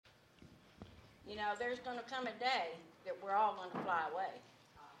there's going to come a day that we're all going to fly away.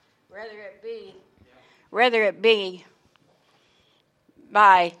 Whether it be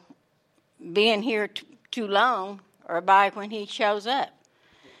by being here too long or by when he shows up.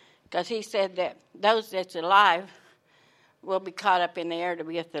 Because he said that those that's alive will be caught up in the air to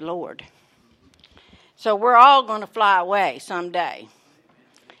be with the Lord. So we're all going to fly away someday.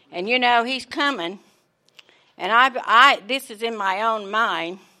 And he's coming. And I this is in my own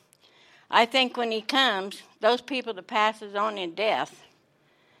mind. I think when he comes, those people that passes on in death,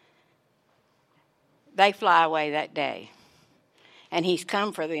 they fly away that day. And he's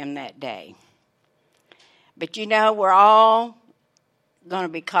come for them that day. But we're all going to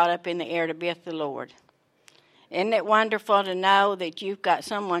be caught up in the air to be with the Lord. Isn't it wonderful to know that you've got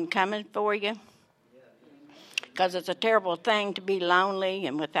someone coming for you? Because it's a terrible thing to be lonely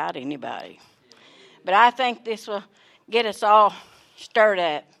and without anybody. But I think this will get us all stirred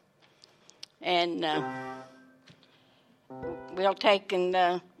up. And we'll take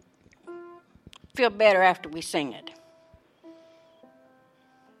and feel better after we sing it.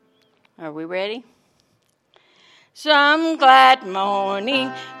 Are we ready? Some glad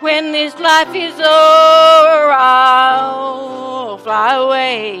morning when this life is o'er, I'll fly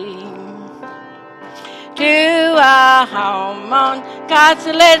away to a home on God's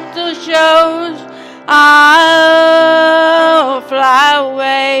celestial shores. I'll fly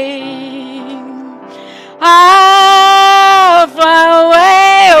away. I'll fly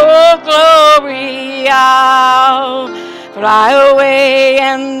away, oh glory. I'll fly away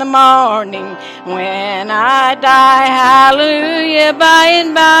in the morning when I die. Hallelujah, by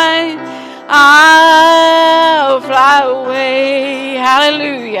and by. I'll fly away.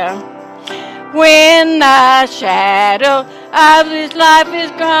 Hallelujah. When the shadow of this life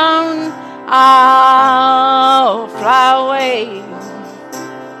is gone, I'll fly away.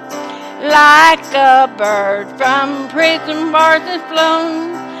 Like a bird from prison bars is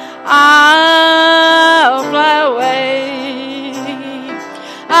flown, I'll fly away.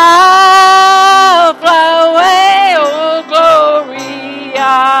 I'll fly away, oh glory.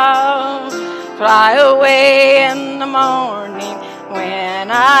 I'll fly away in the morning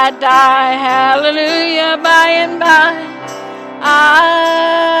when I die. Hallelujah, by and by.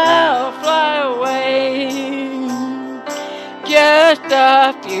 I'll fly away. Just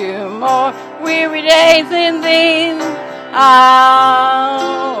a few more weary days and then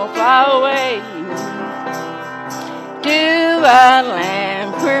I'll fly away to a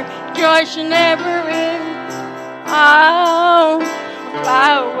land where joy shall never end. I'll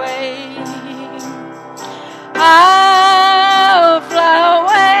fly away. I'll fly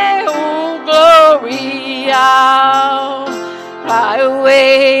away, oh glory. I'll fly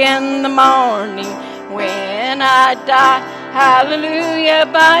away in the morning when I die. Hallelujah,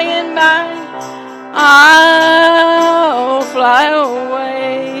 by and by, I'll fly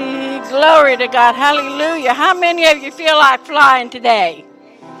away. Glory to God, hallelujah. How many of you feel like flying today?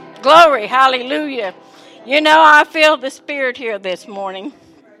 Glory, hallelujah. I feel the Spirit here this morning.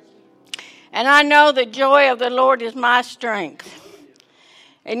 And I know the joy of the Lord is my strength.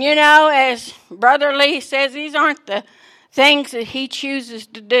 And as Brother Lee says, these aren't the things that he chooses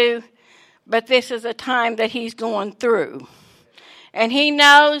to do, but this is a time that he's going through. And he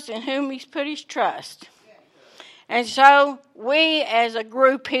knows in whom he's put his trust. And so we as a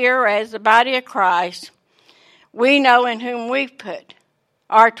group here, as the body of Christ, we know in whom we've put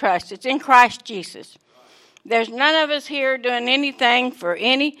our trust. It's in Christ Jesus. There's none of us here doing anything for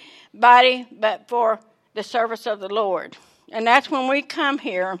anybody but for the service of the Lord. And that's when we come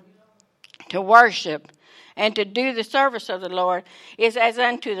here to worship and to do the service of the Lord is as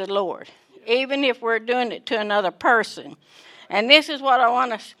unto the Lord, even if we're doing it to another person. And this is what I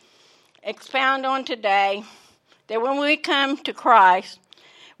want to expound on today, that when we come to Christ,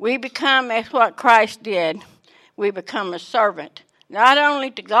 we become as what Christ did. We become a servant, not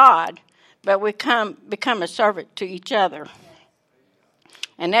only to God, but we become a servant to each other.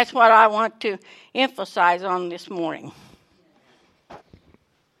 And that's what I want to emphasize on this morning.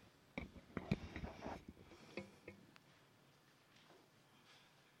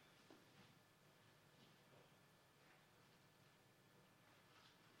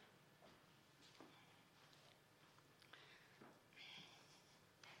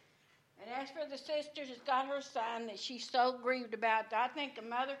 As for the sister who's got her son that she's so grieved about, I think a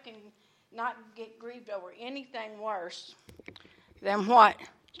mother can not get grieved over anything worse than what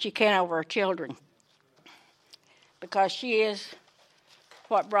she can over her children. Because she is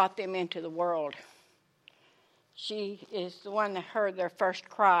what brought them into the world. She is the one that heard their first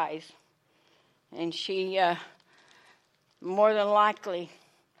cries. And she more than likely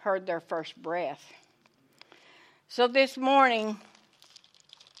heard their first breath. So this morning,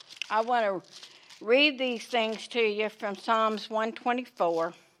 I want to read these things to you from Psalms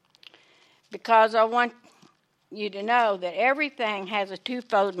 124 because I want you to know that everything has a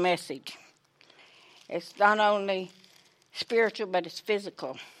twofold message. It's not only spiritual, but it's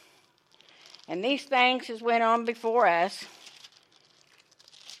physical. And these things has went on before us,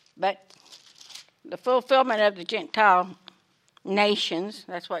 but the fulfillment of the Gentile nations,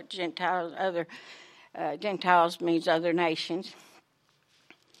 that's what Gentiles means, other nations,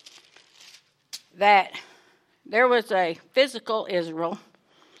 that there was a physical Israel,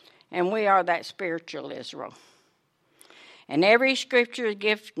 and we are that spiritual Israel. And every scripture is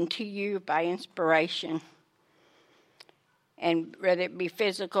given to you by inspiration. And whether it be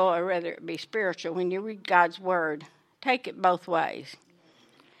physical or whether it be spiritual, when you read God's word, take it both ways.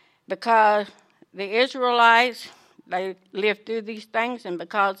 Because the Israelites, they lived through these things, and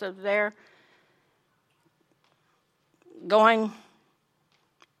because of their going,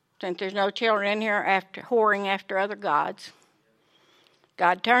 since there's no children in here, after whoring after other gods,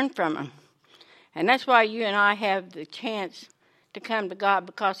 God turned from them. And that's why you and I have the chance to come to God,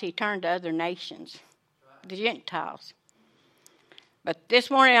 because he turned to other nations, the Gentiles. But this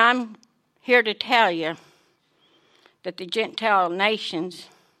morning I'm here to tell you that the Gentile nations,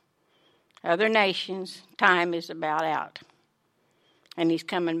 other nations, time is about out. And he's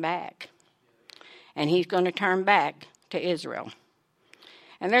coming back. And he's going to turn back to Israel.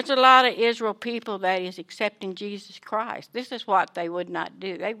 And there's a lot of Israel people that is accepting Jesus Christ. This is what they would not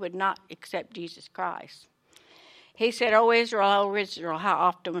do. They would not accept Jesus Christ. He said, "Oh Israel, how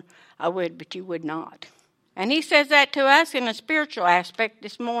often I would, but you would not." And he says that to us in a spiritual aspect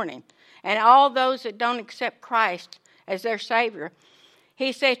this morning. And all those that don't accept Christ as their Savior,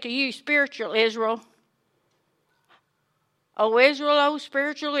 he said to you, spiritual Israel, "Oh Israel, oh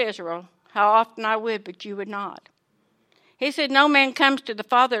spiritual Israel, how often I would, but you would not." He said, no man comes to the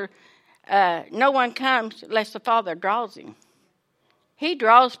Father, no one comes unless the Father draws him. He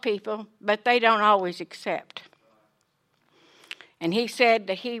draws people, but they don't always accept. And he said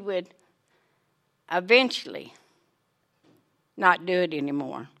that he would eventually not do it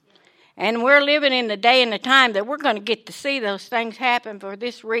anymore. And we're living in the day and the time that we're going to get to see those things happen for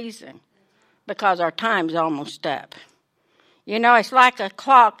this reason, because our time's almost up. You know, it's like a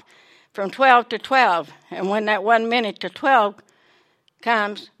clock from 12 to 12. And when that 1 minute to 12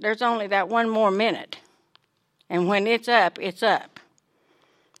 comes, there's only that one more minute. And when it's up, it's up.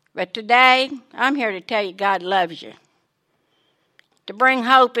 But today, I'm here to tell you God loves you, to bring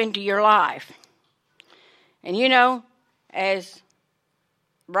hope into your life. And you know, as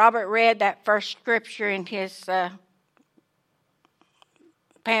Robert read that first scripture in his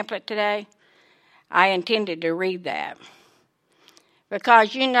pamphlet today, I intended to read that.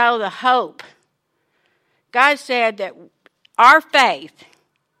 Because you know the hope. God said that our faith,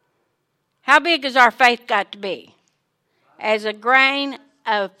 how big has our faith got to be? As a grain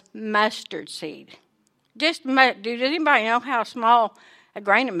of mustard seed. Does anybody know how small a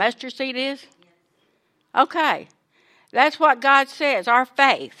grain of mustard seed is? Okay. That's what God says, our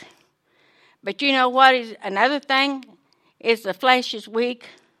faith. But you know what is another thing? Is the flesh is weak,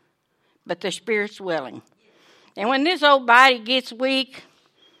 but the spirit's willing. And when this old body gets weak,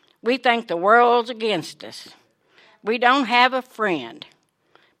 we think the world's against us. We don't have a friend.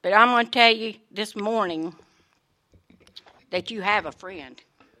 But I'm going to tell you this morning that you have a friend.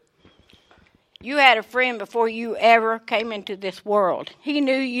 You had a friend before you ever came into this world. He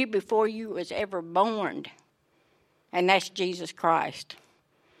knew you before you was ever born. And that's Jesus Christ.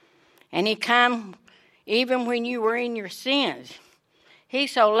 And he come even when you were in your sins. He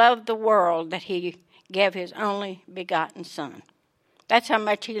so loved the world that he gave his only begotten Son. That's how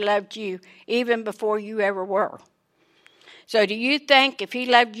much he loved you, even before you ever were. So do you think if he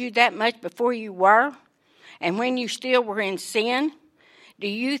loved you that much before you were, and when you still were in sin, do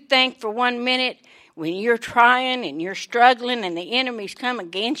you think for 1 minute when you're trying and you're struggling and the enemy's come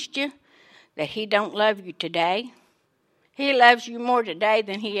against you, that he don't love you today? He loves you more today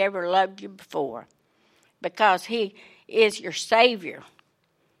than he ever loved you before, because he is your Savior.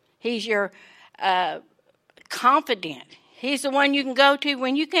 He's your confident. He's the one you can go to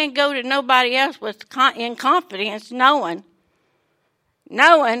when you can't go to nobody else in confidence, knowing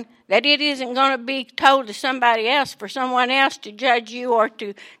that it isn't going to be told to somebody else for someone else to judge you or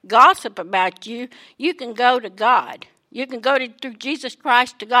to gossip about you. You can go to God. You can go through Jesus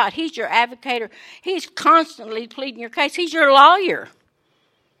Christ to God. He's your advocator. He's constantly pleading your case. He's your lawyer.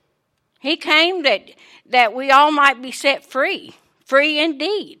 He came that we all might be set free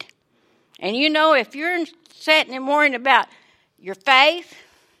indeed. And you know, if you're sitting and worrying about your faith,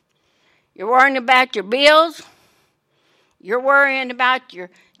 You're worrying about your bills. You're worrying about your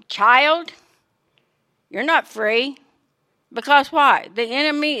child. You're not free. Because why? The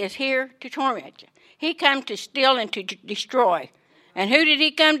enemy is here to torment you. He comes to steal and to destroy. And who did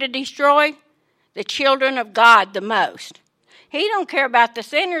he come to destroy? The children of God the most. He don't care about the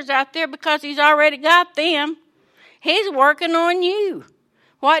sinners out there because he's already got them. He's working on you.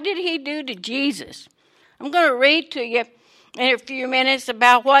 What did he do to Jesus? I'm going to read to you in a few minutes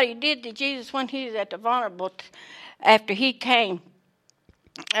about what he did to Jesus when he was at the vulnerable after he came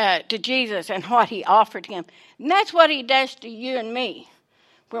to Jesus and what he offered him. And that's what he does to you and me.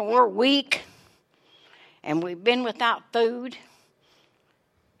 When we're weak and we've been without food,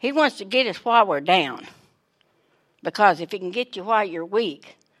 he wants to get us while we're down. Because if he can get you while you're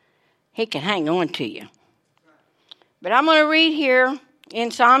weak, he can hang on to you. But I'm going to read here in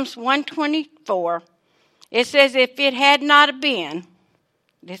Psalms 124. It says, if it had not been,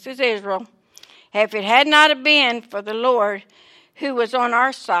 this is Israel, if it had not been for the Lord who was on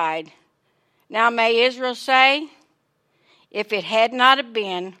our side. Now may Israel say, if it had not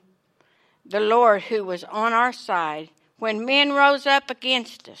been the Lord who was on our side, when men rose up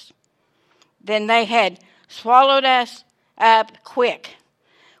against us, then they had swallowed us up quick.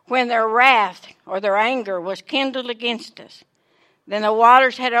 When their wrath or their anger was kindled against us, then the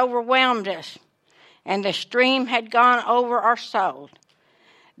waters had overwhelmed us, and the stream had gone over our soul.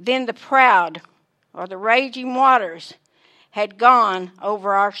 Then the proud or the raging waters had gone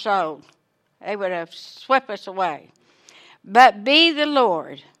over our soul. They would have swept us away. But be the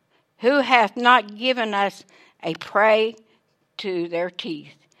Lord, who hath not given us a prey to their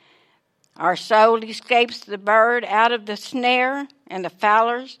teeth. Our soul escapes the bird out of the snare and the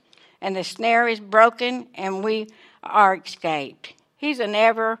fowlers, and the snare is broken, and we are escaped. He's an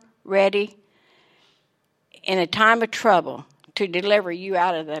ever ready in a time of trouble to deliver you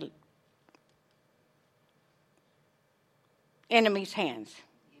out of the enemy's hands.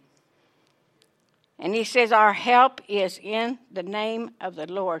 And he says, our help is in the name of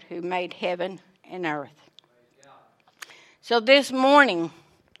the Lord who made heaven and earth. So this morning,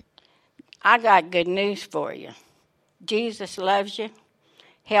 I got good news for you. Jesus loves you.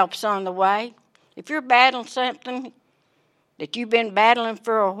 Help's on the way. If you're battling something that you've been battling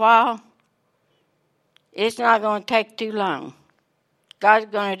for a while, it's not going to take too long. God's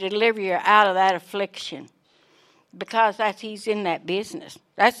going to deliver you out of that affliction because he's in that business.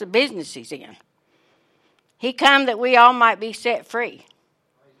 That's the business he's in. He come that we all might be set free.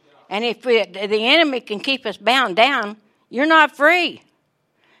 And if the enemy can keep us bound down, you're not free.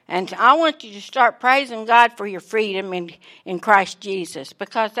 And I want you to start praising God for your freedom in Christ Jesus,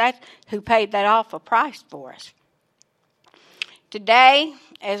 because that's who paid that awful price for us. Today,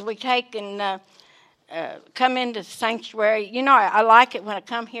 as we take and come into the sanctuary, you know, I like it when I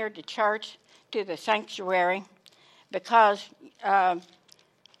come here to church, to the sanctuary, because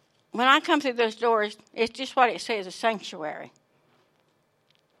when I come through those doors, it's just what it says, a sanctuary.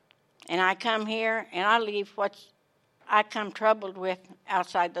 And I come here and I leave I come troubled with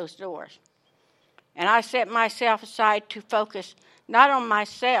outside those doors. And I set myself aside to focus not on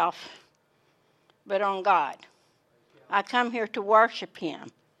myself, but on God. I come here to worship him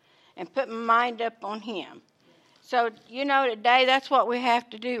and put my mind up on him. So, you know, today that's what we have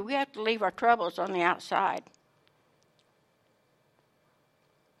to do. We have to leave our troubles on the outside.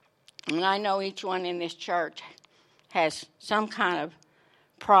 And I know each one in this church has some kind of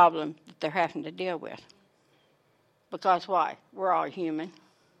problem that they're having to deal with. Because why? We're all human.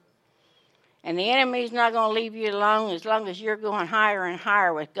 And the enemy's not going to leave you alone as long as you're going higher and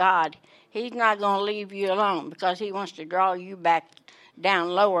higher with God. He's not going to leave you alone because he wants to draw you back down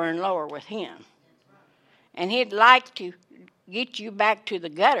lower and lower with him. And he'd like to get you back to the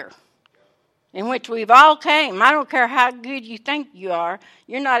gutter in which we've all came. I don't care how good you think you are.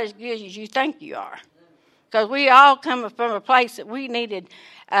 You're not as good as you think you are. Because we all come from a place that we needed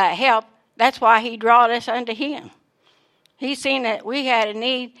help. That's why he drawed us unto him. He seen that we had a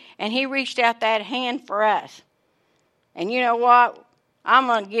need, and he reached out that hand for us. And you know what? I'm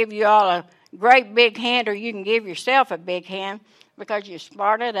going to give you all a great big hand, or you can give yourself a big hand, because you're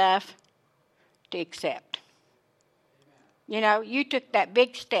smart enough to accept. You know, you took that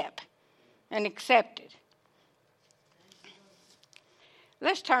big step and accepted.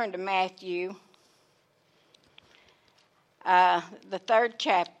 Let's turn to Matthew, the 3rd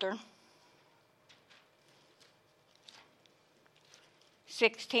chapter,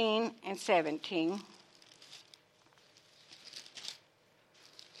 16 and 17.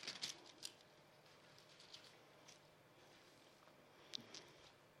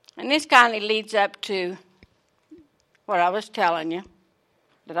 And this kind of leads up to what I was telling you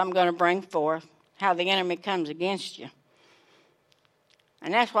that I'm going to bring forth, how the enemy comes against you.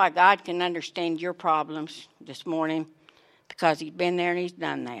 And that's why God can understand your problems this morning, because he's been there and he's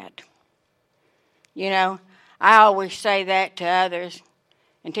done that. You know, I always say that to others.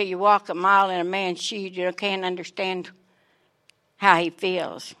 Until you walk a mile in a man's shoes, you can't understand how he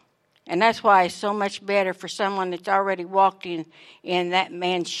feels. And that's why it's so much better for someone that's already walked in that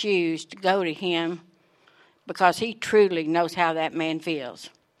man's shoes to go to him, because he truly knows how that man feels.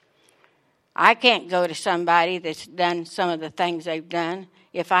 I can't go to somebody that's done some of the things they've done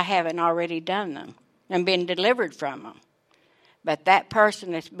if I haven't already done them and been delivered from them. But that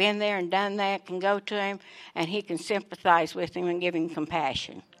person that's been there and done that can go to him, and he can sympathize with him and give him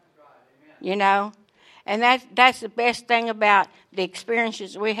compassion. You know? And that's the best thing about the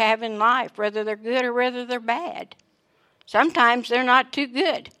experiences we have in life, whether they're good or whether they're bad. Sometimes they're not too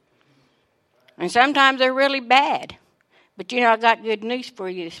good. And sometimes they're really bad. But you know, I got good news for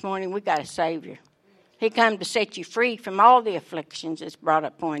you this morning. We got a Savior. He come to set you free from all the afflictions that's brought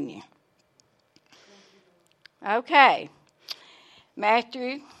upon you. Okay.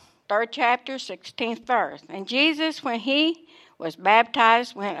 Matthew, 3rd chapter, 16th verse. And Jesus, when he was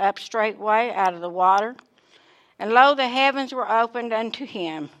baptized, went up straightway out of the water. And lo, the heavens were opened unto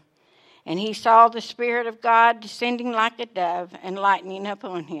him. And he saw the Spirit of God descending like a dove and lighting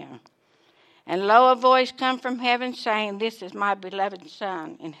upon him. And lo, a voice come from heaven saying, This is my beloved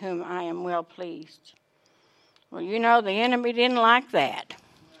Son, in whom I am well pleased. Well, you know, the enemy didn't like that.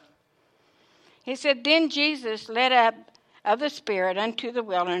 He said, Then Jesus led up of the Spirit unto the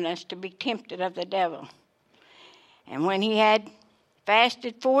wilderness to be tempted of the devil. And when he had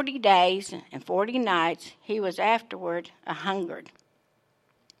fasted 40 days and 40 nights, he was afterward a-hungered.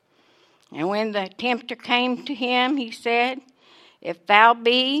 And when the tempter came to him, he said, If thou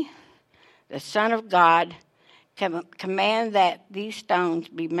be the Son of God, command that these stones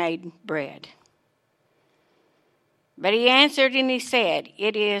be made bread. But he answered and he said,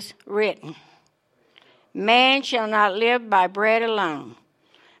 It is written, Man shall not live by bread alone,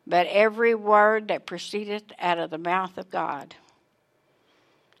 but every word that proceedeth out of the mouth of God.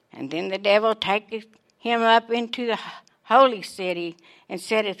 And then the devil taketh him up into the holy city, and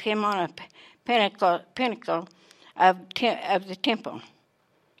setteth him on a pinnacle of the temple,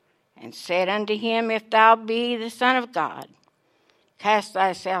 and said unto him, If thou be the Son of God, cast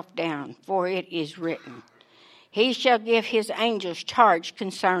thyself down, for it is written, He shall give his angels charge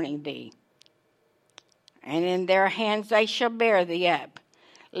concerning thee. And in their hands they shall bear thee up,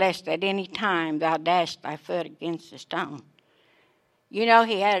 lest at any time thou dash thy foot against a stone. You know,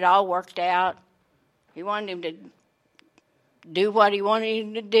 he had it all worked out. He wanted him to do what he wanted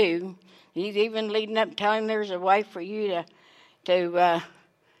him to do. He's even leading up, telling him there's a way for you to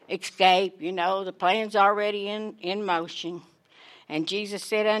escape. You know, the plan's already in motion. And Jesus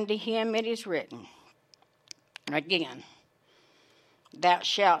said unto him, It is written, again, Thou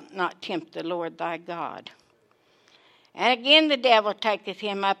shalt not tempt the Lord thy God. And again the devil taketh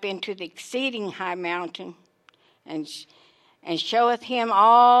him up into the exceeding high mountain, and showeth him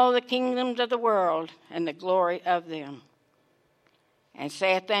all the kingdoms of the world, and the glory of them. And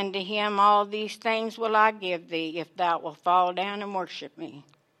saith unto him, All these things will I give thee, if thou wilt fall down and worship me.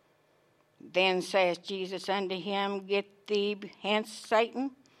 Then saith Jesus unto him, Get thee hence,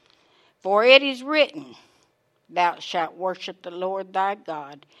 Satan, for it is written, Thou shalt worship the Lord thy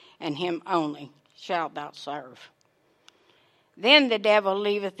God, and him only shalt thou serve. Then the devil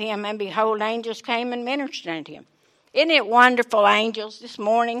leaveth him, and behold, angels came and ministered unto him. Isn't it wonderful, angels, this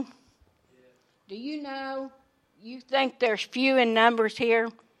morning? Do you know, you think there's few in numbers here?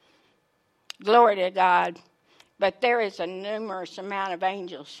 Glory to God. But there is a numerous amount of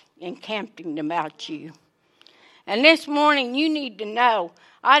angels encamping about you. And this morning you need to know,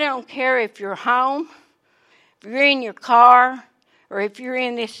 I don't care if you're home, if you're in your car, or if you're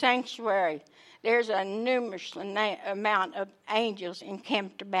in this sanctuary, there's a numerous amount of angels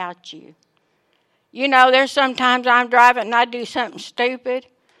encamped about you. You know, there's sometimes I'm driving and I do something stupid,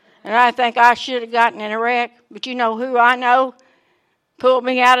 and I think I should have gotten in a wreck. But you know who I know pulled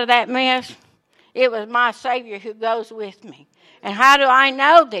me out of that mess? It was my Savior who goes with me. And how do I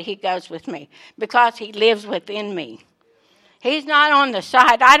know that he goes with me? Because he lives within me. He's not on the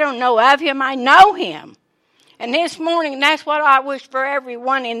side. I don't know of him. I know him. And this morning, that's what I wish for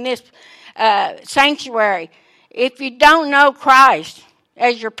everyone in this sanctuary. If you don't know Christ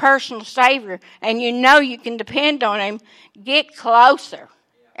as your personal Savior and you know you can depend on him, get closer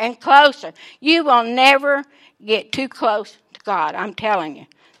and closer. You will never get too close to God, I'm telling you.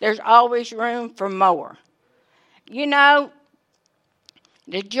 There's always room for more. You know,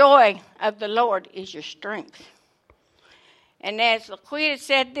 the joy of the Lord is your strength. And as Laquita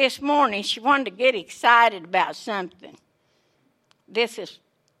said this morning, she wanted to get excited about something. This is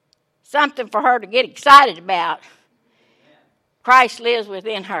something for her to get excited about. Christ lives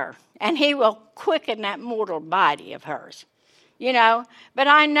within her, and he will quicken that mortal body of hers. You know, but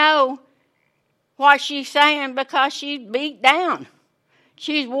I know what she's saying because she's beat down.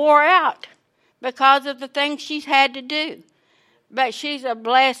 She's wore out because of the things she's had to do. But she's a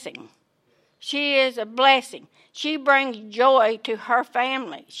blessing. She is a blessing. She brings joy to her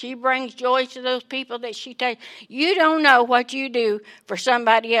family. She brings joy to those people that she takes. You don't know what you do for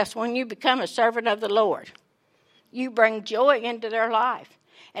somebody else when you become a servant of the Lord. You bring joy into their life.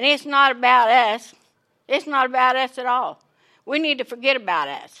 And it's not about us. It's not about us at all. We need to forget about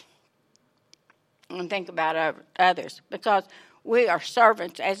us and think about others, because we are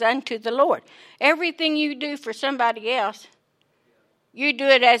servants as unto the Lord. Everything you do for somebody else, you do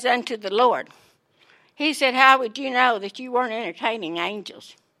it as unto the Lord. He said, how would you know that you weren't entertaining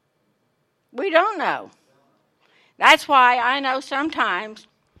angels? We don't know. That's why I know sometimes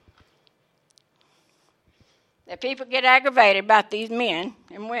that people get aggravated about these men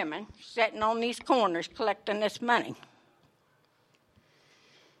and women sitting on these corners collecting this money.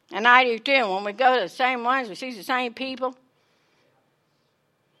 And I do too. When we go to the same ones, we see the same people,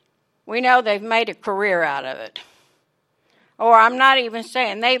 we know they've made a career out of it. Or I'm not even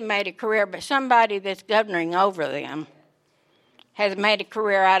saying they've made a career, but somebody that's governing over them has made a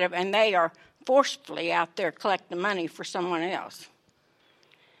career out of it, and they are forcefully out there collecting money for someone else.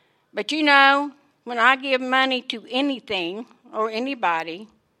 But you know, when I give money to anything or anybody,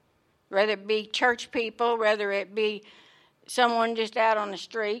 whether it be church people, whether it be someone just out on the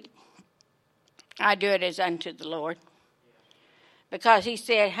street, I do it as unto the Lord. Because he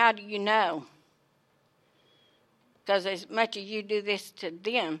said, how do you know? Because as much as you do this to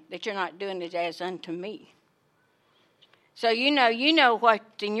them, that you're not doing it as unto me. So you know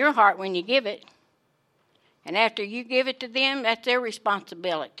what's in your heart when you give it. And after you give it to them, that's their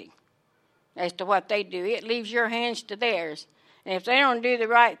responsibility as to what they do. It leaves your hands to theirs. And if they don't do the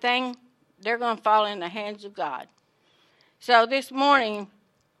right thing, they're going to fall in the hands of God. So this morning,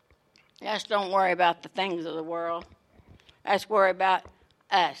 let's don't worry about the things of the world. Let's worry about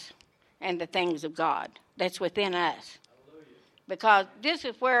us and the things of God that's within us. Because this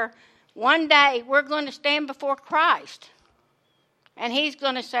is where one day we're going to stand before Christ. And he's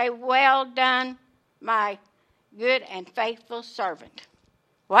going to say, well done, my good and faithful servant.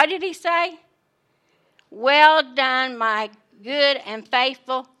 What did he say? Well done, my good and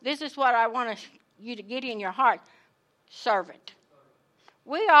faithful. This is what I want you to get in your heart. Servant.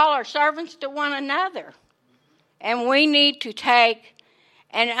 We all are servants to one another. And we need to take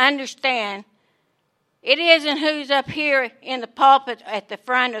and understand it isn't who's up here in the pulpit at the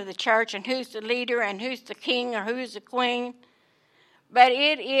front of the church and who's the leader and who's the king or who's the queen. But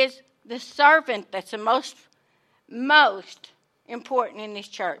it is the servant that's the most important in this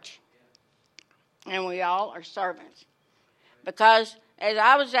church. And we all are servants. Because as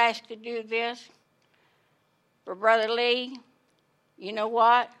I was asked to do this for Brother Lee, you know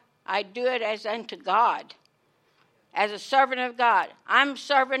what? I do it as unto God. As a servant of God. I'm a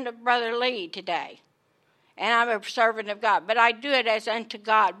servant of Brother Lee today. And I'm a servant of God. But I do it as unto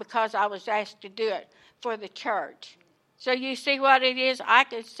God because I was asked to do it for the church. So you see what it is? I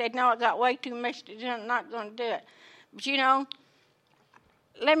could say, no, I got way too much to do. I'm not going to do it. But you know,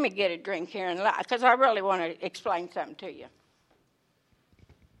 let me get a drink here because I really want to explain something to you.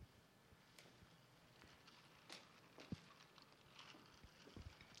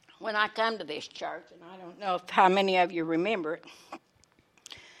 When I come to this church, and I don't know how many of you remember it,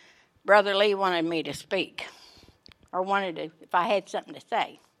 Brother Lee wanted me to speak, or wanted to, if I had something to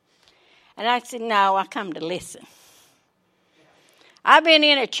say. And I said, no, I come to listen. I've been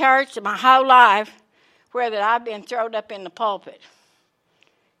in a church my whole life where that I've been thrown up in the pulpit.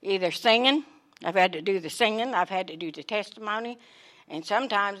 Either singing, I've had to do the singing, I've had to do the testimony, and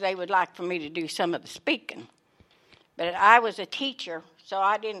sometimes they would like for me to do some of the speaking. But I was a teacher, so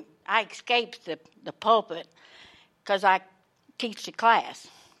I escaped the pulpit because I teach the class.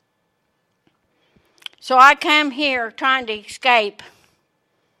 So I come here trying to escape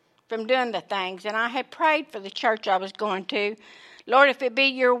from doing the things, and I had prayed for the church I was going to. Lord, if it be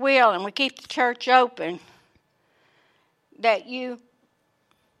your will and we keep the church open, that you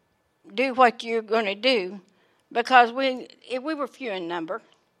do what you're going to do, because we were few in number.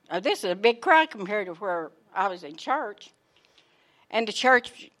 This is a big crowd compared to where I was in church. And the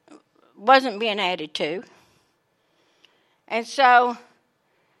church wasn't being added to. And so,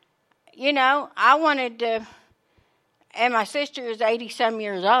 you know, I wanted to, and my sister is 80-some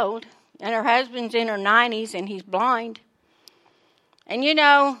years old, and her husband's in her 90s, and he's blind. And you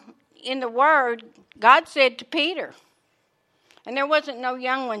know, in the Word, God said to Peter, and there wasn't no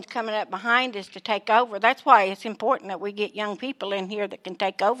young ones coming up behind us to take over. That's why it's important that we get young people in here that can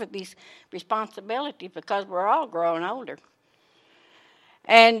take over these responsibilities, because we're all growing older.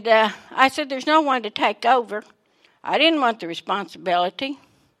 And I said, there's no one to take over. I didn't want the responsibility.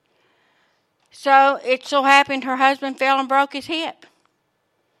 So it so happened her husband fell and broke his hip.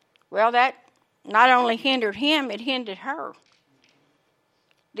 Well, that not only hindered him, it hindered her.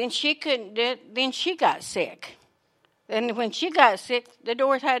 Then she couldn't do it. Then she got sick. And when she got sick, the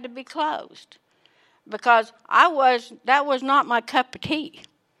doors had to be closed, because that was not my cup of tea.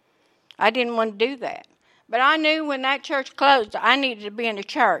 I didn't want to do that. But I knew when that church closed, I needed to be in the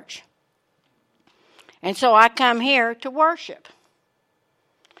church. And so I come here to worship.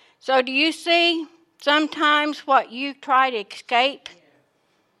 So do you see sometimes what you try to escape?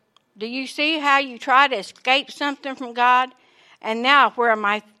 Do you see how you try to escape something from God? And now where am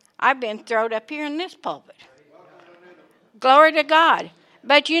I? I've been thrown up here in this pulpit. Glory to God.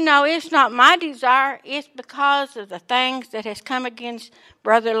 But you know, it's not my desire. It's because of the things that has come against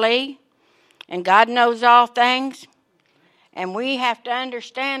Brother Lee. And God knows all things. And we have to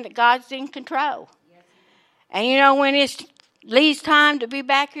understand that God's in control. And you know, when it's Lee's time to be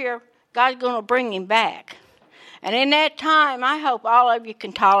back here, God's going to bring him back. And in that time, I hope all of you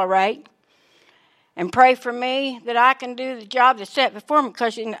can tolerate and pray for me that I can do the job that's set before me,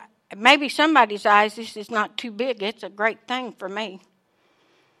 because in maybe somebody's eyes, this is not too big. It's a great thing for me.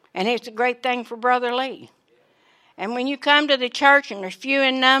 And it's a great thing for Brother Lee. And when you come to the church and there's few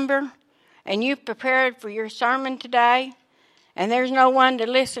in number, and you've prepared for your sermon today, and there's no one to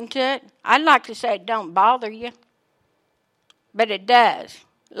listen to it, I'd like to say it don't bother you. But it does.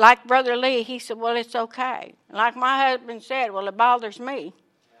 Like Brother Lee, he said, well, it's okay. Like my husband said, well, it bothers me.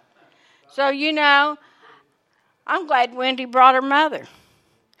 So, you know, I'm glad Wendy brought her mother.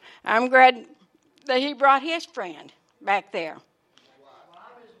 I'm glad that he brought his friend back there.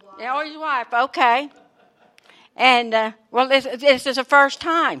 Yeah, his wife, okay. And, well, this is the first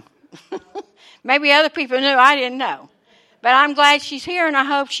time. Maybe other people knew, I didn't know. But I'm glad she's here, and I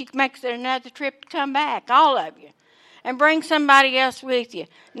hope she makes it another trip to come back, all of you. And bring somebody else with you.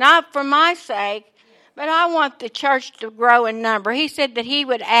 Not for my sake, but I want the church to grow in number. He said that he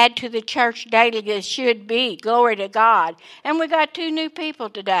would add to the church daily as should be. Glory to God. And we got 2 new people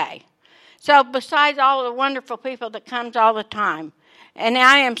today. So besides all the wonderful people that comes all the time. And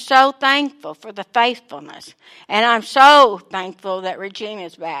I am so thankful for the faithfulness. And I'm so thankful that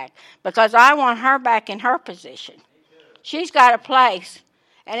Regina's back, because I want her back in her position. She's got a place.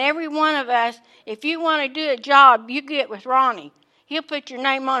 And every one of us, if you want to do a job, you get with Ronnie. He'll put your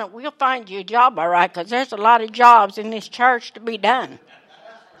name on it. We'll find you a job, all right, because there's a lot of jobs in this church to be done.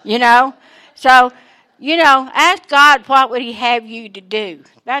 You know? So, you know, ask God what would he have you to do.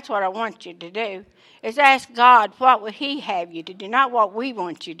 That's what I want you to do, is ask God what would he have you to do, not what we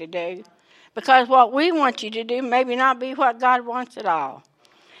want you to do. Because what we want you to do maybe not be what God wants at all.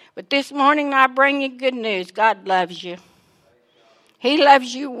 But this morning I bring you good news. God loves you. He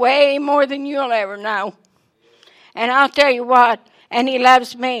loves you way more than you'll ever know. And I'll tell you what, and he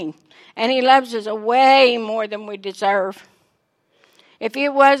loves me. And he loves us way more than we deserve. If it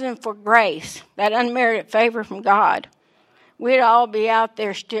wasn't for grace, that unmerited favor from God, we'd all be out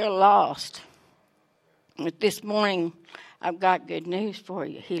there still lost. But this morning, I've got good news for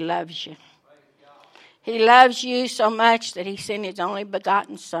you. He loves you. He loves you so much that he sent his only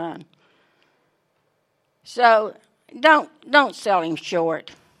begotten Son. So don't sell him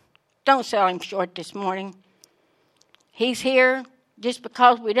short. Don't sell him short this morning. He's here just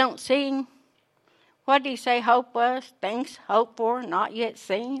because we don't see him. What did he say hope was? Things hoped for, not yet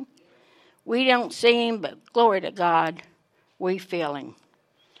seen. We don't see him, but glory to God, we feel him.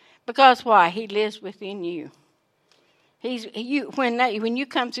 Because why? He lives within you. When you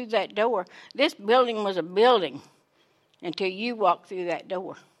come through that door, this building was a building until you walked through that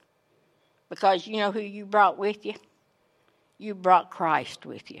door. Because you know who you brought with you? You brought Christ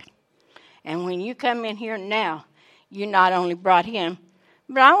with you. And when you come in here now, you not only brought him,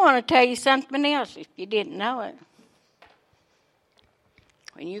 but I want to tell you something else if you didn't know it.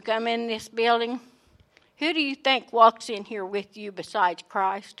 When you come in this building, who do you think walks in here with you besides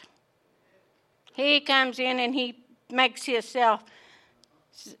Christ? He comes in and he makes himself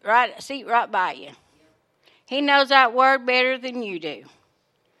seat right by you. He knows that word better than you do.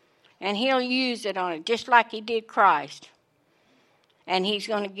 And he'll use it on it just like he did Christ. And he's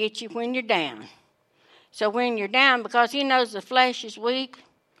going to get you when you're down. So when you're down, because he knows the flesh is weak,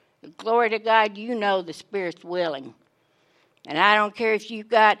 glory to God, you know the Spirit's willing. And I don't care if you've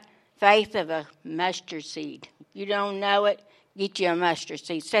got faith of a mustard seed. If you don't know it, Get you a mustard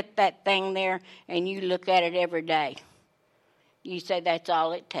seed. Set that thing there, and you look at it every day. You say that's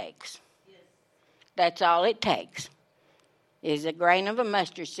all it takes. That's all it takes is a grain of a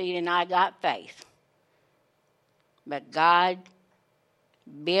mustard seed, and I got faith. But God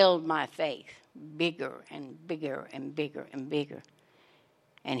build my faith bigger and bigger and bigger and bigger.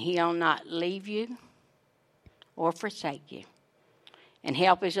 And He'll not leave you or forsake you. And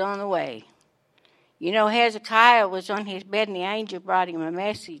help is on the way. You know, Hezekiah was on his bed, and the angel brought him a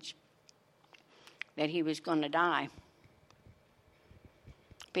message that he was going to die.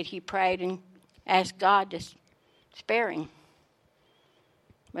 But he prayed and asked God to spare him.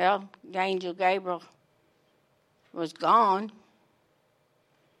 Well, the angel Gabriel was gone,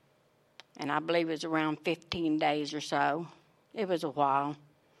 and I believe it was around 15 days or so. It was a while.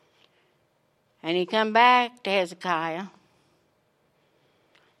 And he come back to Hezekiah,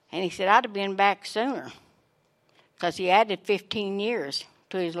 and he said, I'd have been back sooner, because he added 15 years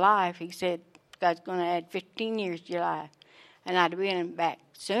to his life. He said, God's going to add 15 years to your life. And I'd have been back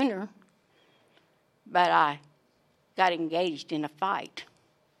sooner, but I got engaged in a fight.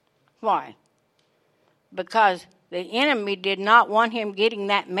 Why? Because the enemy did not want him getting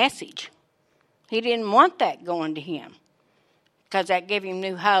that message. He didn't want that going to him, because that gave him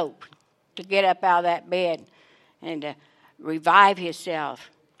new hope to get up out of that bed and to revive himself.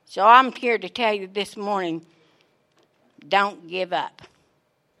 So I'm here to tell you this morning, don't give up.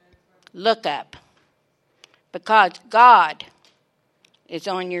 Look up, because God is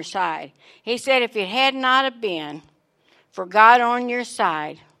on your side. He said if it had not have been for God on your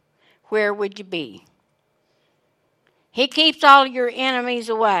side, where would you be? He keeps all your enemies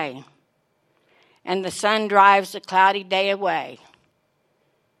away, and the sun drives the cloudy day away.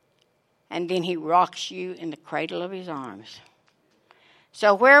 And then He rocks you in the cradle of His arms.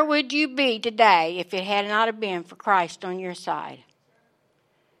 So where would you be today if it had not have been for Christ on your side?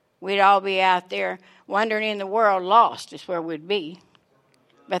 We'd all be out there wandering in the world lost is where we'd be.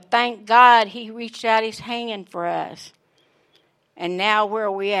 But thank God He reached out His hand for us. And now where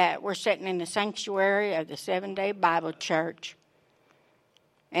are we at? We're sitting in the sanctuary of the Seventh-day Bible Church.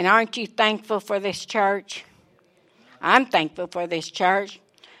 And aren't you thankful for this church? I'm thankful for this church.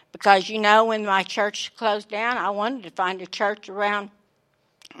 Because, you know, when my church closed down, I wanted to find a church around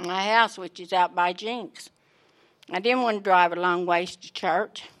my house, which is out by Jinx. I didn't want to drive a long ways to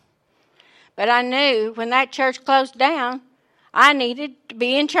church. But I knew when that church closed down, I needed to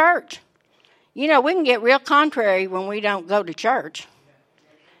be in church. You know, we can get real contrary when we don't go to church.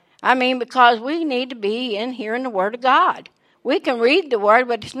 I mean, because we need to be in hearing the Word of God. We can read the Word,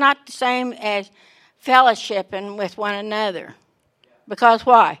 but it's not the same as fellowshipping with one another. Because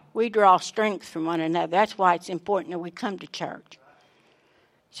why? We draw strength from one another. That's why it's important that we come to church.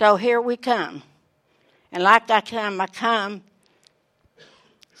 So here we come. And like I come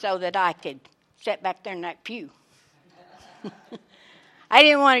so that I could sit back there in that pew. I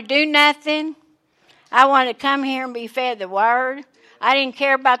didn't want to do nothing. I wanted to come here and be fed the Word. I didn't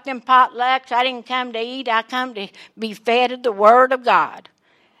care about them potlucks. I didn't come to eat. I come to be fed of the Word of God.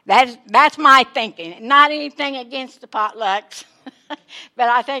 That's my thinking. Not anything against the potlucks. But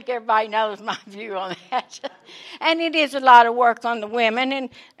I think everybody knows my view on that. And it is a lot of work on the women, and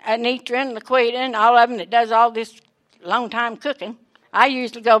Anitra and Laquita and all of them that does all this long time cooking. I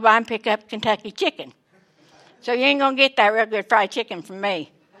usually go by and pick up Kentucky chicken. So you ain't going to get that real good fried chicken from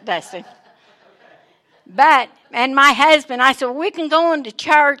me, Dusty. But, and my husband, I said, well, we can go into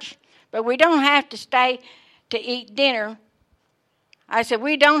church, but we don't have to stay to eat dinner. I said,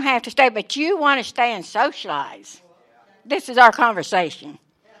 we don't have to stay, but you want to stay and socialize. This is our conversation.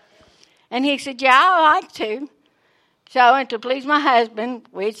 And he said, yeah, I like to. So, and to please my husband,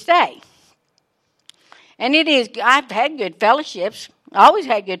 we'd stay. And it is, I've had good fellowships. I always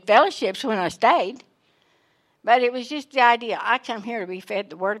had good fellowships when I stayed. But it was just the idea, I come here to be fed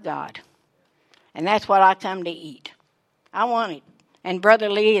the Word of God. And that's what I come to eat. I want it. And Brother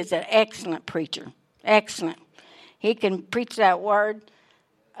Lee is an excellent preacher. Excellent. He can preach that Word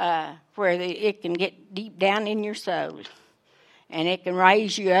where it can get deep down in your soul. And it can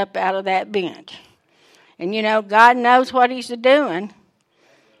raise you up out of that bench. And you know, God knows what He's doing.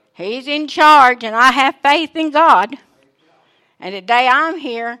 He's in charge, and I have faith in God. And today I'm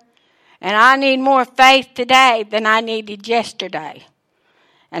here, and I need more faith today than I needed yesterday.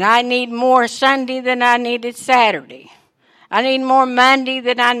 And I need more Sunday than I needed Saturday. I need more Monday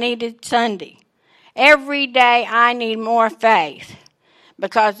than I needed Sunday. Every day I need more faith.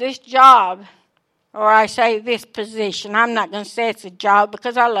 Because this job, or I say this position, I'm not going to say it's a job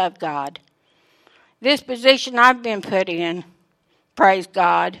because I love God. This position I've been put in, praise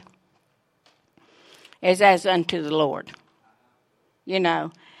God, is as unto the Lord. you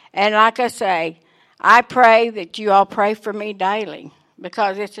know. And like I say, I pray that you all pray for me daily,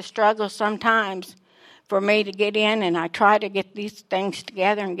 because it's a struggle sometimes for me to get in, and I try to get these things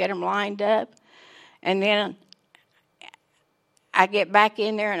together and get them lined up. And then I get back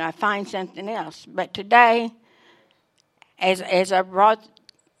in there and I find something else. But today, as I brought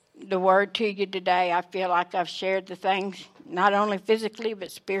the word to you today, I feel like I've shared the things, not only physically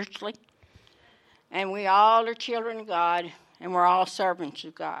but spiritually. And we all are children of God, and we're all servants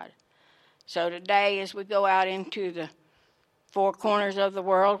of God. So today, as we go out into the four corners of the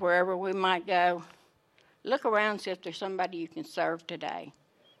world, wherever we might go, look around and see if there's somebody you can serve today.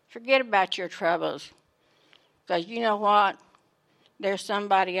 Forget about your troubles, because you know what? There's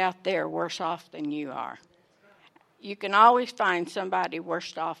somebody out there worse off than you are. You can always find somebody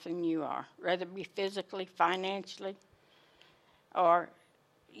worse off than you are, whether it be physically, financially, or,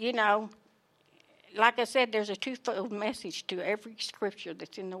 you know, like I said, there's a twofold message to every scripture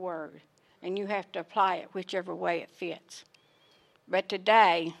that's in the Word, and you have to apply it whichever way it fits. But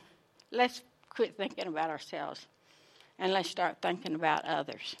today, let's quit thinking about ourselves, and let's start thinking about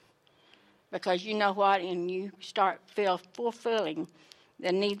others. Because you know what? When you start fulfilling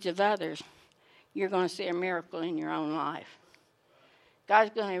the needs of others, you're going to see a miracle in your own life.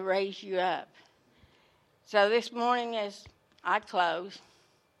 God's going to raise you up. So this morning, as I close,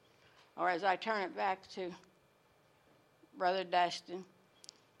 or as I turn it back to Brother Dustin,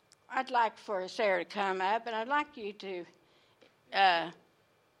 I'd like for Sarah to come up, and I'd like you to,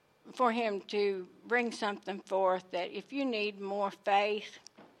 for him to bring something forth that if you need more faith,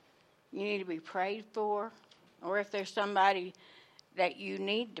 you need to be prayed for, or if there's somebody that you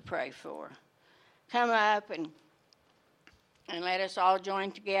need to pray for, come up and let us all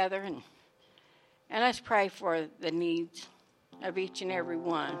join together and let's pray for the needs of each and every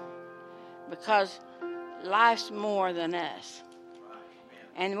one, because life's more than us.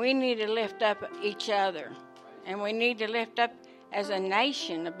 And we need to lift up each other. And we need to lift up as a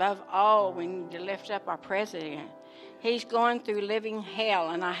nation. Above all, we need to lift up our president. He's going through living hell,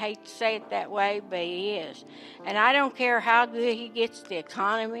 and I hate to say it that way, but he is. And I don't care how good he gets the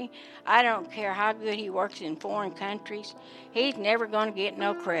economy. I don't care how good he works in foreign countries. He's never going to get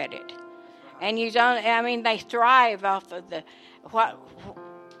no credit. And they thrive off of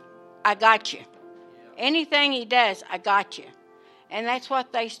I got you. Anything he does, I got you. And that's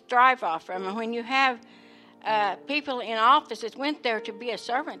what they strive off from. And when you have people in office that went there to be a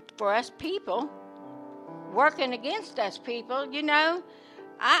servant for us people, working against us people, you know,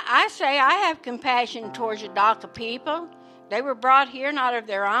 I say I have compassion towards the DACA people. They were brought here not of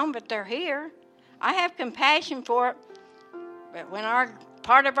their own, but they're here. I have compassion for it. But when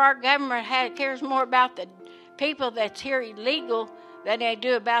part of our government cares more about the people that's here illegal than they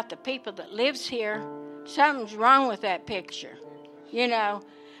do about the people that lives here, something's wrong with that picture. You know,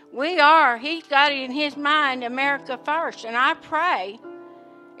 he's got it in his mind, America first. And I pray,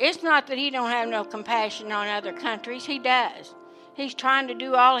 it's not that he don't have no compassion on other countries. He does. He's trying to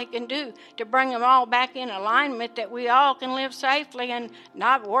do all he can do to bring them all back in alignment, that we all can live safely and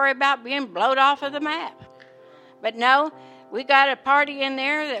not worry about being blowed off of the map. But no, we got a party in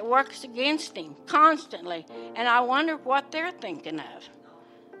there that works against him constantly. And I wonder what they're thinking of.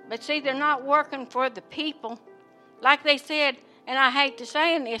 But see, they're not working for the people. Like they said, and I hate to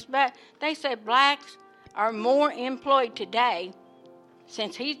say this, but they said blacks are more employed today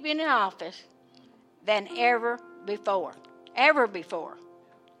since he's been in office than ever before. Ever before.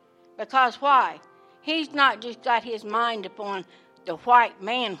 Because why? He's not just got his mind upon the white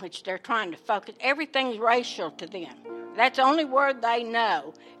man, which they're trying to focus. Everything's racial to them. That's the only word they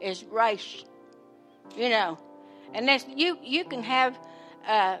know is race. You know. And that's, you can have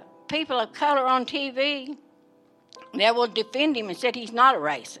people of color on TV that will defend him and said he's not a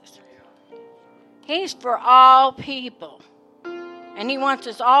racist. He's for all people. And he wants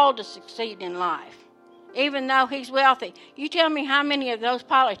us all to succeed in life, even though he's wealthy. You tell me how many of those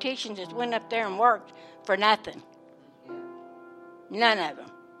politicians that went up there and worked for nothing. None of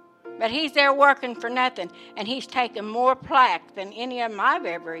them. But he's there working for nothing, and he's taken more plaque than any of them I've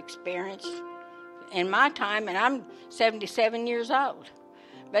ever experienced in my time, and I'm 77 years old.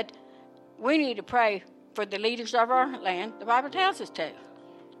 But we need to pray for the leaders of our land. The Bible tells us to.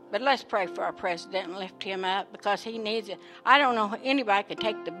 But let's pray for our president and lift him up, because he needs it. I don't know if anybody could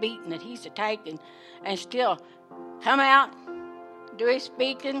take the beating that he's taken and still come out, do his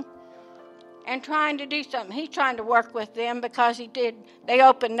speaking, and trying to do something. He's trying to work with them because they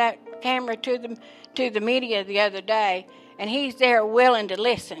opened that camera to the media the other day, and he's there willing to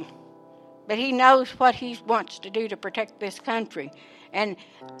listen. But he knows what he wants to do to protect this country. And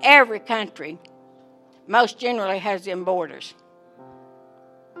every country most generally has them borders.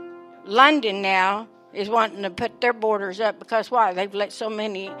 London now is wanting to put their borders up because why? They've let so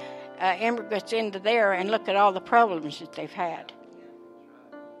many immigrants into there, and look at all the problems that they've had.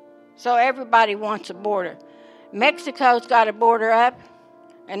 So everybody wants a border. Mexico's got a border up,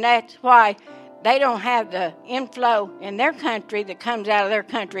 and that's why they don't have the inflow in their country that comes out of their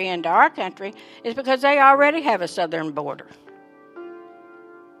country into our country, is because they already have a southern border.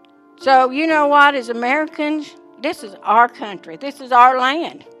 So you know what, as Americans, this is our country. This is our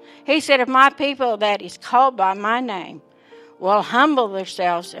land. He said, if my people that is called by my name will humble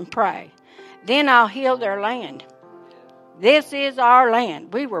themselves and pray, then I'll heal their land. This is our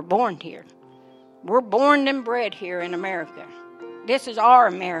land. We were born here. We're born and bred here in America. This is our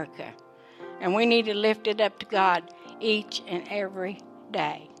America. And we need to lift it up to God each and every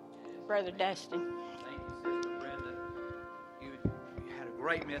day. Brother Dustin. Thank you, Sister Brenda. You had a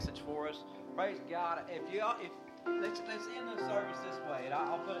great message for us. Praise God. Let's end the service this way, and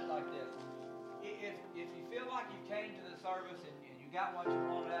I'll put it like this. If you feel like you came to the service and you got what you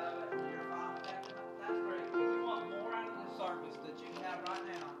wanted out of it, and you're fine with that, that's great. If you want more out of the service that you have right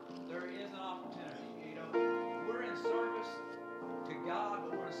now, there is an opportunity. You know, we're in service to God,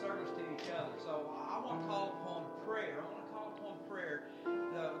 but we're in service to each other. So I want to call upon prayer.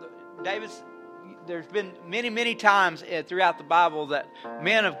 There's been many times throughout the Bible that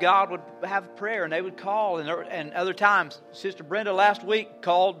men of God would have prayer and they would call, and other times, Sister Brenda last week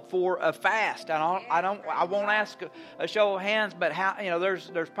called for a fast. I won't ask a show of hands, but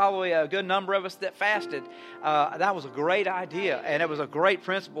there's probably a good number of us that fasted. That was a great idea, and it was a great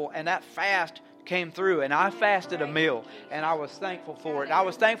principle, and that fast came through, and I fasted a meal, and I was thankful for it. I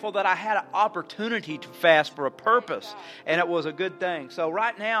was thankful that I had an opportunity to fast for a purpose, and it was a good thing. So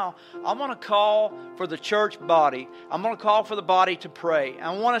right now, I'm going to call for the church body. I'm going to call for the body to pray.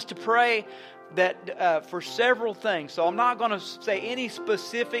 I want us to pray that for several things. So I'm not going to say any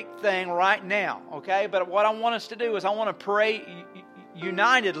specific thing right now, okay? But what I want us to do is I want to pray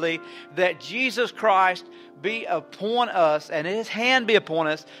unitedly that Jesus Christ be upon us and His hand be upon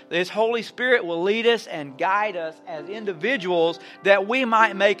us, that His Holy Spirit will lead us and guide us as individuals, that we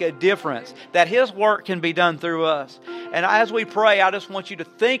might make a difference, that His work can be done through us. And as we pray, I just want you to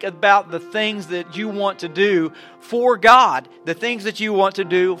think about the things that you want to do for God, the things that you want to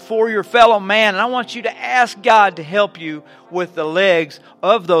do for your fellow man. And I want you to ask God to help you with the legs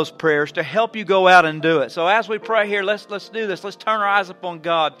of those prayers, to help you go out and do it. So as we pray here, let's do this. Let's turn our eyes upon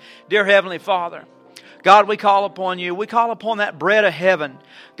God. Dear Heavenly Father, God, we call upon you. We call upon that bread of heaven.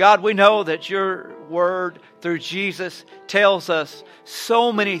 God, we know that your word through Jesus tells us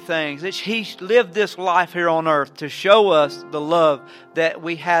so many things. That He lived this life here on earth to show us the love that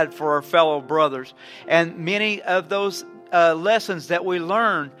we had for our fellow brothers. And many of those lessons that we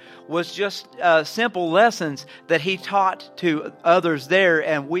learned was just simple lessons that He taught to others there,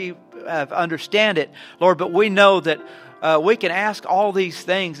 and we understand it, Lord. But we know that we can ask all these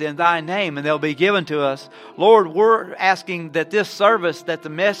things in Thy name, and they'll be given to us. Lord, we're asking that this service, that the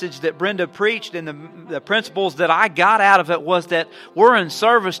message that Brenda preached and the principles that I got out of it was that we're in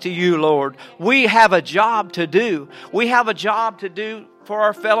service to you, Lord. We have a job to do. We have a job to do for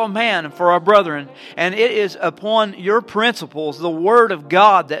our fellow man and for our brethren. And it is upon your principles, the Word of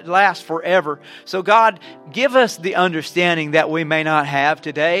God, that lasts forever. So God, give us the understanding that we may not have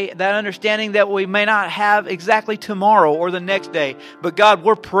today, that understanding that we may not have exactly tomorrow or the next day. But God,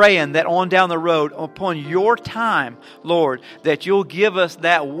 we're praying that on down the road, upon your time, Lord, that you'll give us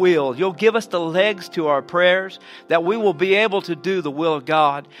that will. You'll give us the legs to our prayers, that we will be able to do the will of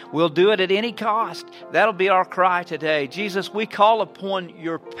God. We'll do it at any cost. That'll be our cry today. Jesus, we call upon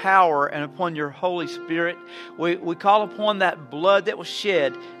your power and upon your Holy Spirit. We call upon that blood that was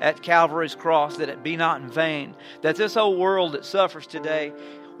shed at Calvary's cross, that it be not in vain. That this whole world that suffers today,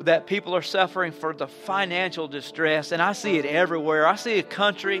 that people are suffering for the financial distress, and I see it everywhere. I see a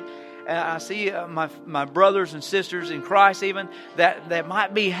country, and I see my brothers and sisters in Christ even, that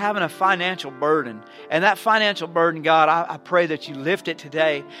might be having a financial burden. And that financial burden, God, I pray that you lift it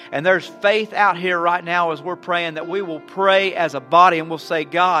today. And there's faith out here right now as we're praying, that we will pray as a body and we'll say,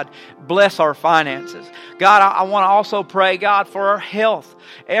 God, bless our finances. God, I want to also pray, God, for our health.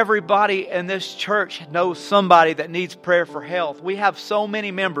 Everybody in this church knows somebody that needs prayer for health. We have so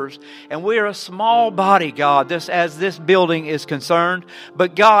many members, and we are a small body, God, as this building is concerned.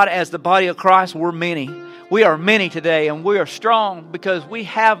 But God, as the body of Christ, we're many. We are many today, and we are strong because we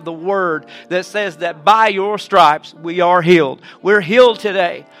have the word that says that by your stripes we are healed. We're healed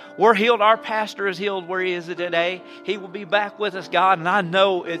today. We're healed. Our pastor is healed where he is today. He will be back with us, God, and I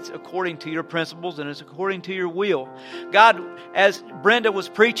know it's according to your principles and it's according to your will. God, as Brenda was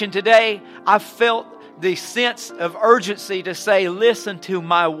preaching today, I felt the sense of urgency to say, listen to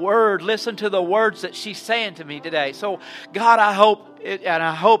my word. Listen to the words that she's saying to me today. So, God, I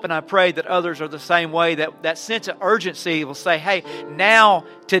hope and I pray that others are the same way, that sense of urgency will say, hey, now,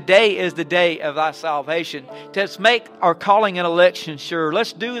 today is the day of thy salvation. Let's make our calling and election sure.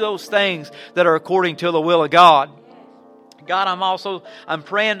 Let's do those things that are according to the will of God. God, I'm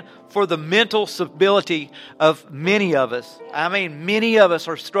praying for the mental stability of many of us. I mean, many of us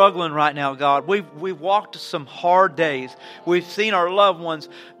are struggling right now, God. We've walked some hard days. We've seen our loved ones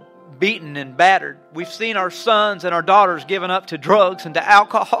beaten and battered. We've seen our sons and our daughters given up to drugs and to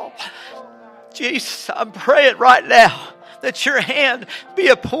alcohol. Jesus, I'm praying right now that your hand be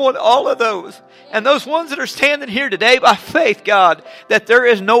upon all of those. And those ones that are standing here today by faith, God, that there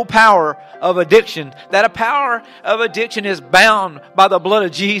is no power of addiction, that a power of addiction is bound by the blood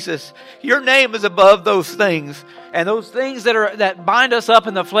of Jesus. Your name is above those things. And those things that bind us up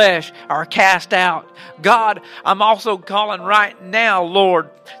in the flesh are cast out. God, I'm also calling right now, Lord,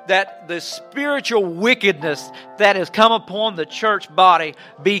 that the spiritual wickedness that has come upon the church body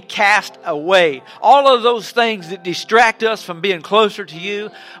be cast away. All of those things that distract us from being closer to you,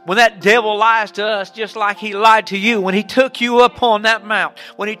 when that devil lies to us just like he lied to you, when he took you up on that mount,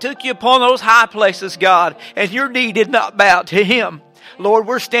 when he took you upon those high places, God, and your knee did not bow to him. Lord,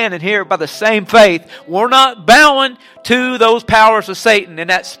 we're standing here by the same faith. We're not bowing to those powers of Satan and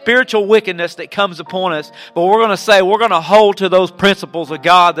that spiritual wickedness that comes upon us. But we're going to say, we're going to hold to those principles of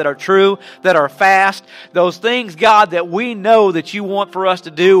God that are true, that are fast. Those things, God, that we know that you want for us to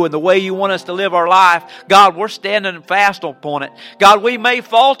do and the way you want us to live our life. God, we're standing fast upon it. God, we may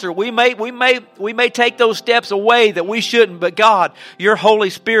falter. We may take those steps away that we shouldn't. But God, your Holy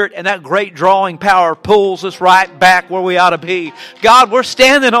Spirit and that great drawing power pulls us right back where we ought to be. God, we're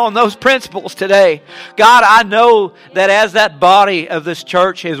standing on those principles today. God, I know that as that body of this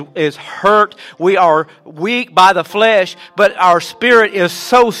church is hurt, we are weak by the flesh, but our spirit is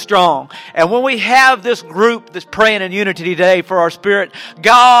so strong. And when we have this group that's praying in unity today for our spirit,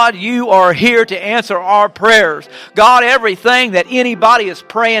 God, you are here to answer our prayers. God, everything that anybody is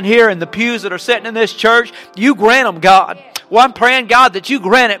praying here in the pews that are sitting in this church, you grant them, God. Well, I'm praying, God, that you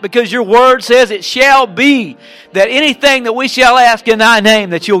grant it because your word says it shall be that anything that we shall ask in thy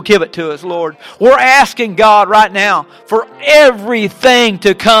name that you'll give it to us, Lord. We're asking, God, right now for everything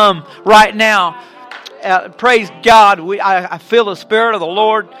to come right now. Praise God. I feel the Spirit of the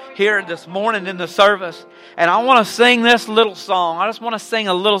Lord here this morning in the service. And I want to sing this little song. I just want to sing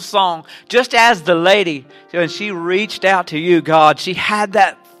a little song. Just as the lady, when she reached out to you, God, she had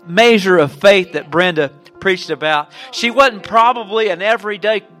that measure of faith that Brenda preached about. She wasn't probably an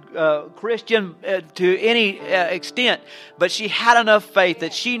everyday Christian to any extent, but she had enough faith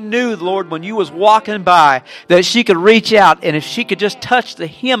that she knew, Lord, when you was walking by, that she could reach out, and if she could just touch the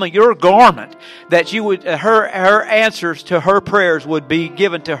hem of your garment, that you would her answers to her prayers would be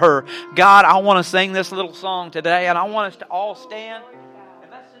given to her. God, I want to sing this little song today, and I want us to all stand.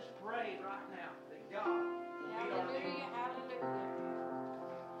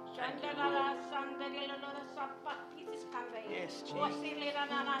 Yes,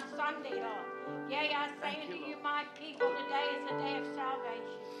 Yea, I say unto you, my people, today is the day of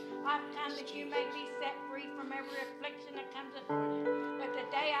salvation. I've come that you may be set free from every affliction that comes upon you. But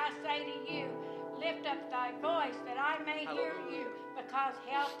today I say to you, lift up thy voice that I may hear you, because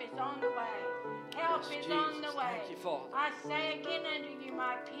help is on the way. Help is on the way. I say again unto you,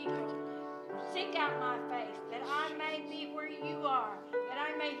 my people, seek out my face, that I may be where you are, that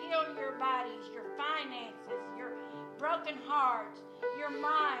I may heal your bodies, your finances, your broken hearts, your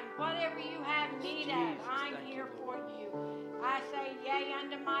mind, whatever you have need of, I'm here for you. I say yea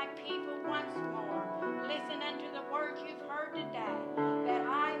unto my people once more. Listen unto the words you've heard today, that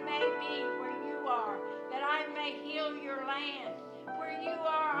I may be where you are, that I may heal your land. Where you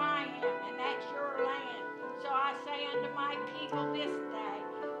are, I am, and that's your land. So I say unto my people this day,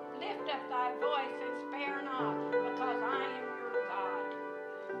 lift up thy voice and spare not, because I am your God.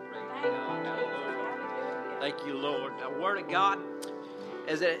 Thank you, Jesus. Hallelujah. Thank you, Lord. The Word of God,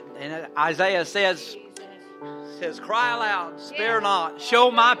 and Isaiah says, cry aloud, spare not,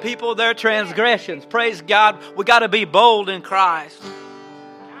 show my people their transgressions. Praise God. We got to be bold in Christ.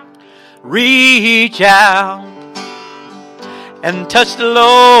 Reach out and touch the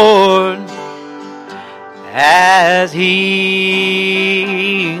Lord as He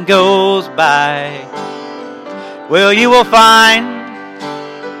goes by. Well, you will find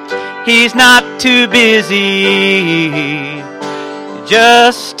He's not too busy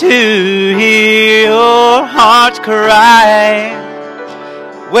just to hear your heart's cry.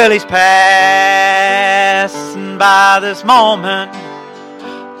 Well, He's passing by this moment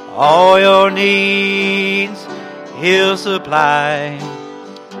All your needs He'll supply.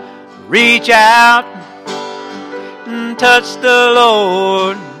 Reach out and touch the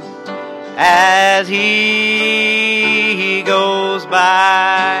Lord as He goes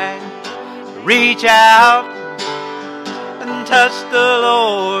by. Reach out and touch the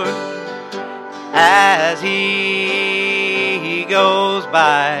Lord as He goes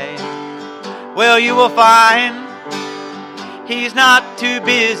by. Well, you will find He's not too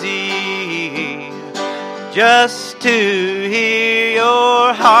busy just to hear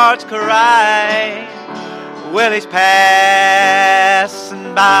your heart's cry. Well, He's passing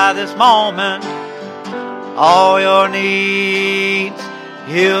by this moment. All your needs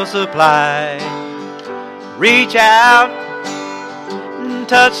He'll supply. Reach out and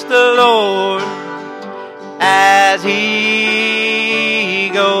touch the Lord as He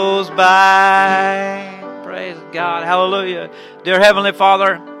goes by. Praise God. Hallelujah. Dear Heavenly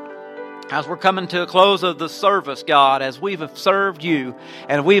Father, as we're coming to a close of the service, God, as we've served You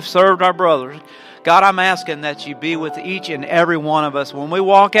and we've served our brothers, God, I'm asking that You be with each and every one of us when we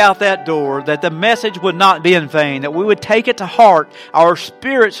walk out that door, that the message would not be in vain, that we would take it to heart. Our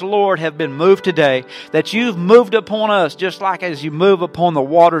spirits, Lord, have been moved today, that You've moved upon us just like as You move upon the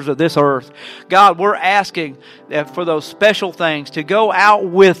waters of this earth. God, we're asking that for those special things to go out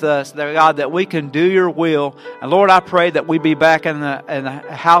with us, God, that we can do Your will. And Lord, I pray that we be back in the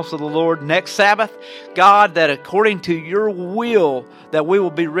house of the Lord next Sabbath. God, that according to Your will, that we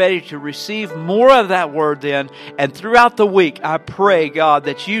will be ready to receive more of that word then. And throughout the week, I pray, God,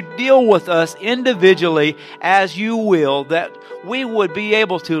 that You deal with us individually as You will, that we would be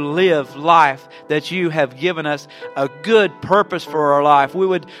able to live life that You have given us a good purpose for our life. We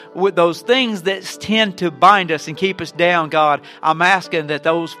would, with those things that tend to bind us and keep us down, God, I'm asking that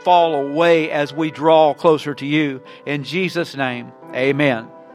those fall away as we draw closer to You. In Jesus' name, amen.